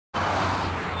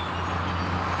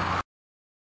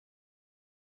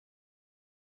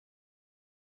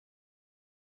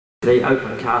the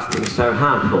open casting so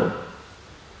harmful?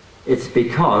 It's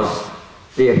because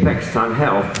the effects on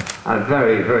health are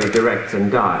very, very direct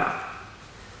and dire.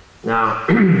 Now,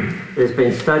 there's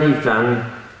been studies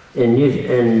done in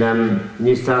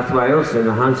New South Wales, in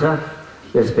the Hunter.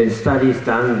 There's been studies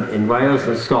done in Wales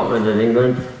and Scotland and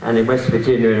England and in West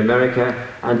Virginia in America,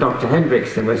 and Dr.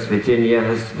 Hendricks in West Virginia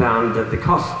has found that the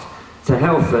cost to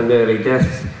health and early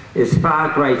deaths is far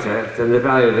greater than the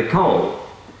value of the coal.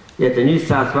 Yet the New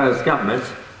South Wales government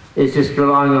is just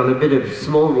relying on a bit of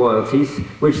small royalties,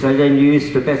 which they then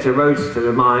use for better roads to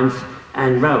the mines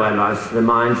and railway lines to the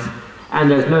mines,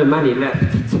 and there's no money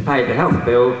left to pay the health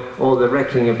bill or the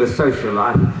wrecking of the social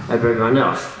life of everyone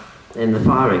else in the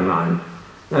firing line.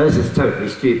 Now this is totally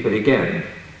stupid again,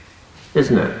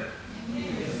 isn't it?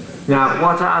 Yes. Now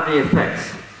what are the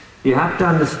effects? You have to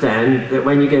understand that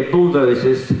when you get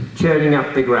bulldozers churning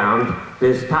up the ground,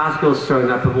 there's particles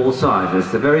thrown up of all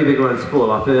sizes. The very big ones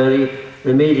fall off early,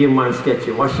 the medium ones get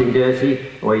your washing dirty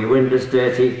or your windows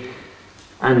dirty,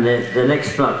 and the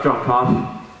next lot drop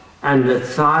off, and the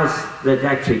size that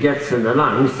actually gets in the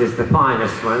lungs is the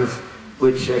finest ones,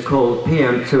 which are called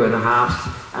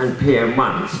PM2.5s and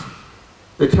PM1s.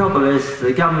 The trouble is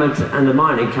the government and the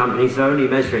mining companies are only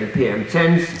measuring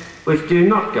PM10s, which do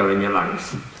not go in your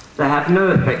lungs. They have no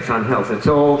effect on health at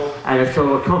all, and it's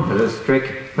all a confidence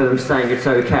trick for them saying it's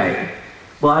okay.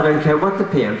 Well, I don't care what the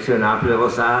PM2.5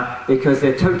 levels are, because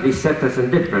they're totally separate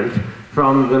and different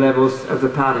from the levels of the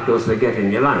particles they get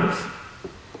in your lungs.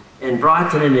 In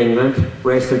Brighton in England,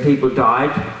 where some people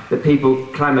died, the people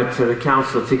clamoured to the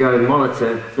council to go and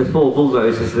monitor the 4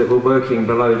 bulldozers that were working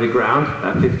below the ground,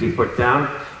 about 50 foot down,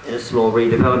 in a small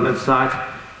redevelopment site.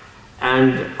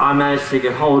 And I managed to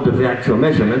get hold of the actual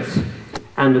measurements,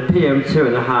 and the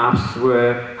PM2.5s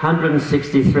were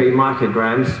 163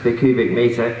 micrograms per cubic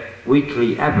metre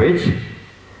weekly average,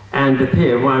 and the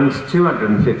PM1s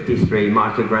 253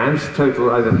 micrograms, total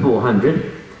over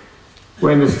 400,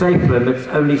 when the safe limit's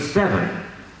only 7.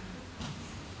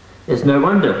 It's no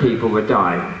wonder people were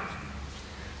dying.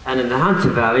 And in the Hunter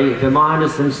Valley, the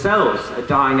miners themselves are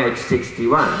dying age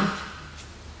 61.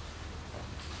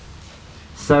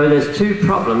 So there's 2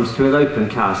 problems with open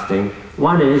casting.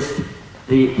 One is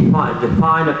the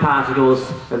finer particles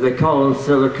of the coal and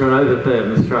silicon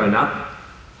overburden thrown up,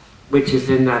 which is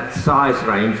in that size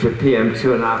range of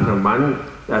PM2.5 and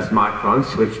 1, that's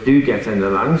microns, which do get in the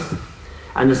lungs.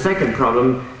 And the second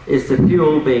problem is the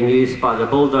fuel being used by the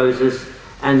bulldozers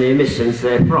and the emissions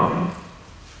therefrom,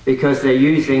 because they're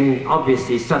using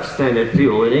obviously substandard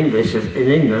fuel.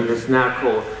 In England it's now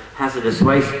called hazardous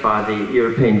waste by the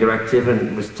European directive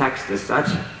and was taxed as such.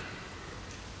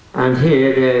 And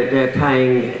here they're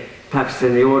paying perhaps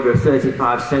in the order of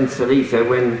 35 cents a litre,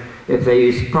 when if they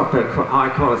use proper high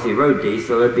quality road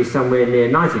diesel it'd be somewhere near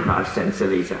 95 cents a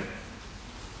litre.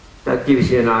 That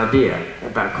gives you an idea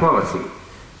about quality.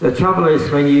 The trouble is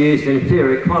when you use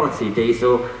inferior quality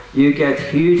diesel, you get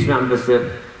huge numbers of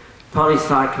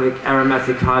polycyclic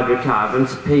aromatic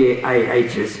hydrocarbons,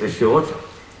 PAHs for short,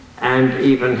 and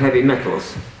even heavy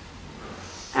metals,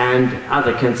 and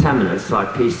other contaminants like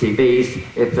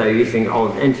PCBs if they're using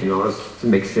old engine oils to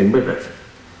mix in with it.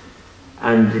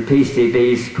 And the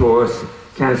PCBs cause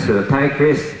cancer of the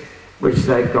pancreas, which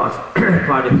they've got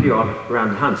quite a few of around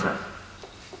the Hunter.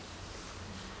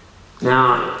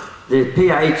 Now, the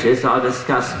pHs I'll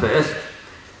discuss first.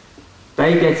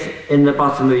 They get in the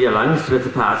bottom of your lungs with the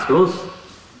particles,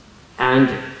 and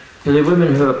for the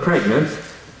women who are pregnant,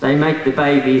 they make the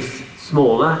babies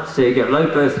smaller, so you get low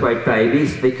birth weight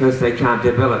babies because they can't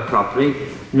develop properly,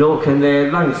 nor can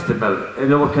their lungs develop,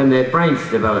 nor can their brains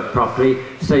develop properly,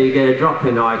 so you get a drop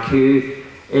in IQ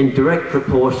in direct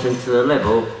proportion to the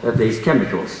level of these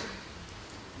chemicals.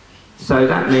 So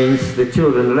that means the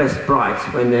children are less bright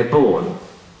when they're born.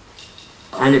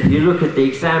 And if you look at the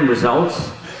exam results,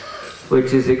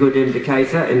 which is a good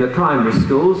indicator, in the primary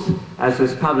schools, as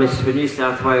was published for New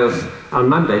South Wales on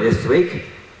Monday this week,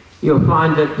 you'll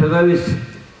find that for those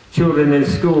children in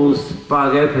schools by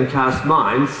the open cast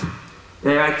mines,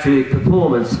 their actually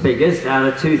performance figures out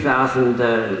of 2,000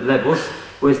 levels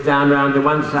was down around to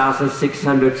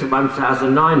 1,600 to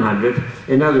 1,900,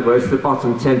 in other words, the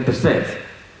bottom 10%.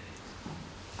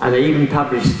 And they even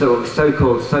published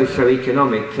so-called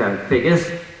socio-economic figures,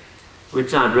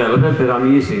 which aren't relevant, but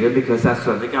I'm using them because that's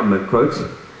what the government quotes.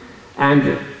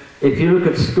 And if you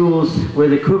look at schools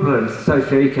with equivalent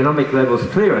socio-economic levels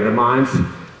clear of the mines,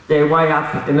 they're way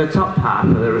up in the top half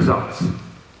of the results.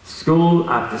 School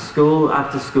after school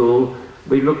after school.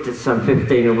 We looked at some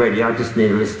 15 already, I just need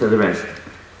a list of the rest.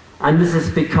 And this is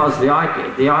because the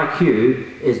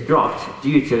IQ is dropped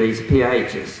due to these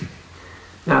pHs.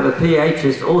 Now the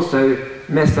pHs also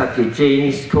mess up your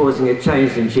genes, causing a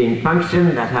change in gene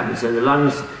function that happens in the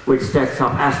lungs, which sets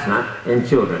off asthma in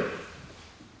children.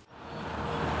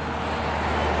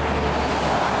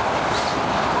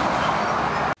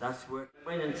 That's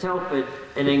when in Telford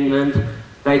in England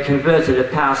they converted a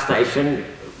power station,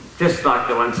 just like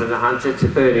the ones in the Hunter, to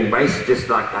burning waste, just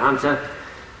like the Hunter.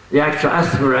 The actual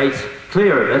asthma rate,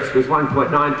 clear of it, was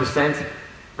 1.9%,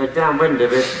 but downwind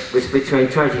of it was between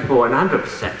 24 and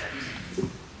 100%.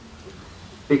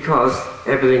 Because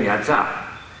everything adds up.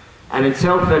 And in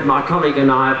Telford, my colleague and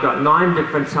I have got 9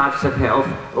 different types of health,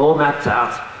 all mapped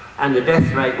out, and the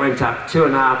death rate went up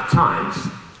 2.5 times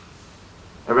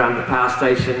around the power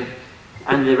station,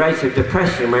 and the rate of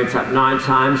depression went up 9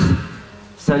 times,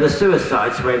 so the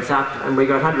suicides went up, and we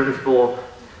got 104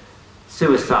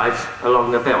 suicides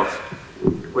along the belt.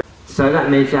 So that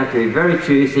means you have to be very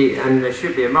choosy, and there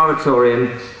should be a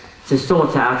moratorium to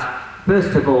sort out,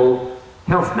 first of all,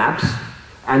 health maps,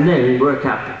 and then work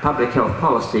out public health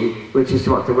policy, which is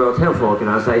what the World Health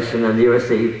Organization and the US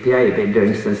EPA have been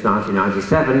doing since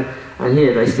 1997, and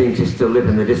here they seem to still live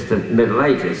in the distant Middle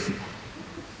Ages.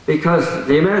 Because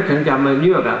the American government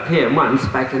knew about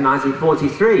PM1s back in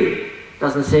 1943.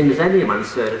 Doesn't seem as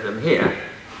anyone's heard of them here.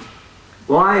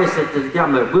 Why is it that the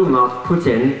government will not put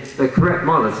in the correct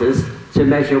monitors to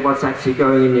measure what's actually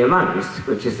going in your lungs,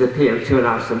 which is the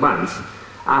PM2.5s and 1s?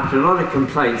 After a lot of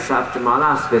complaints after my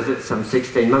last visit some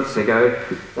 16 months ago,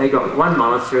 they got one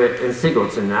monitor in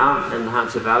Singleton now, in the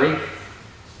Hunter Valley.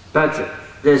 But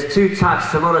there's 2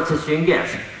 types of monitors you can get.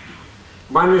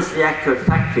 One is the accurate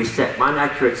factory set one,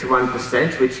 accurate to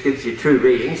 1%, which gives you true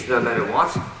readings no matter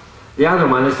what. The other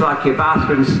one is like your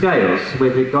bathroom scales, where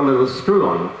they've got a little screw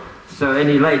on. So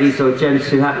any ladies or gents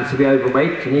who happen to be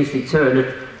overweight can easily turn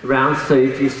it around so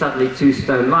you're suddenly 2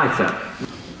 stone lighter.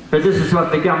 But this is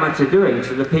what the government are doing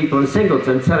to the people in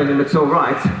Singleton, telling them it's all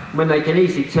right, when they can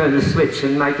easily turn the switch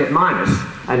and make it minus.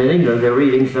 And in England, their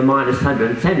readings are minus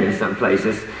 110 in some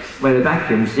places, when the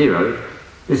vacuum's 0.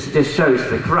 This just shows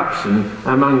the corruption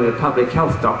among the public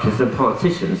health doctors and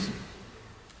politicians.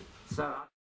 So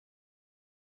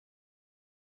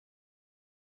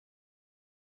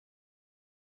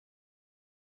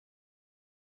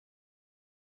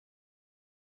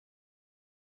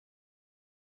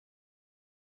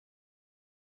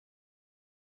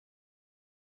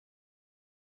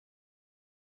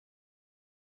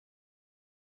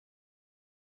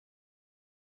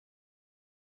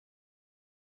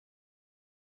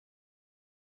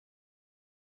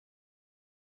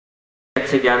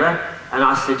together, and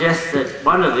I suggest that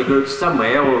one of the groups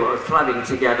somewhere, or clubbing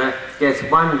together, gets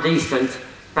one decent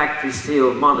factory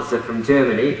sealed monitor from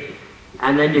Germany,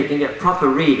 and then you can get proper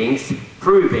readings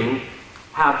proving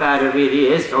how bad it really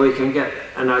is, or you can get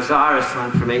an Osiris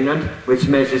one from England, which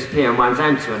measures PM1s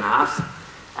and 2.5s.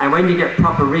 And when you get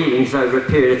proper readings over a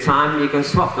period of time, you can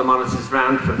swap the monitors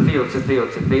around from field to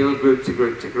field to field, group to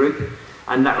group to group,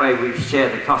 and that way we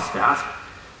share the cost out.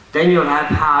 Then you'll have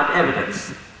hard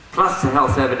evidence, plus the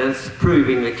health evidence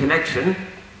proving the connection.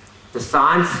 The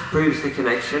science proves the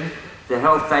connection, the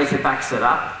health data backs it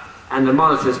up, and the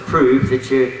monitors prove that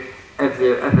you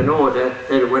have an order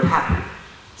that it would happen.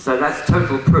 So that's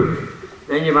total proof.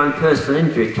 Then you run personal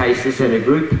injury cases in a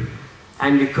group,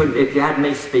 and you couldn't, if you had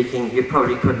me speaking, you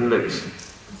probably couldn't lose.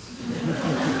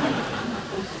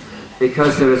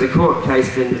 Because there was a court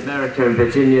case in America and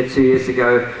Virginia 2 years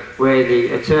ago where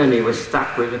the attorney was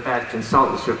stuck with a bad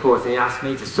consultant's report, and he asked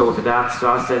me to sort it out, so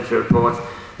I sent a report.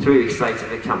 3 weeks later,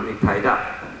 the company paid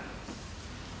up.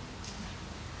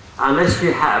 Unless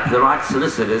you have the right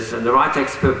solicitors and the right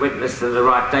expert witness and the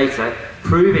right data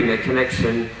proving the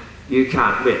connection, you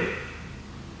can't win.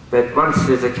 But once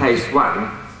there's a case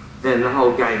won, then the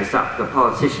whole game's up. The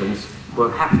politicians will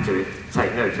have to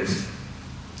take notice.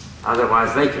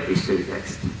 Otherwise, they could be sued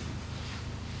next.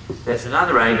 There's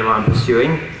another angle I'm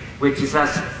pursuing, which is that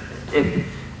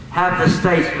have the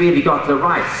state really got the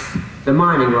rights, the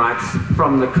mining rights,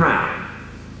 from the Crown?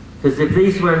 Because if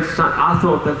these weren't, I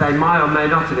thought that they might or may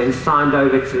not have been signed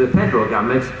over to the federal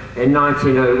government in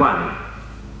 1901.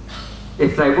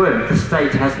 If they weren't, the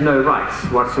state has no rights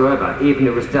whatsoever, even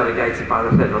if it was delegated by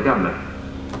the federal government.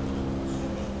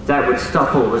 That would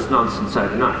stop all this nonsense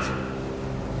overnight.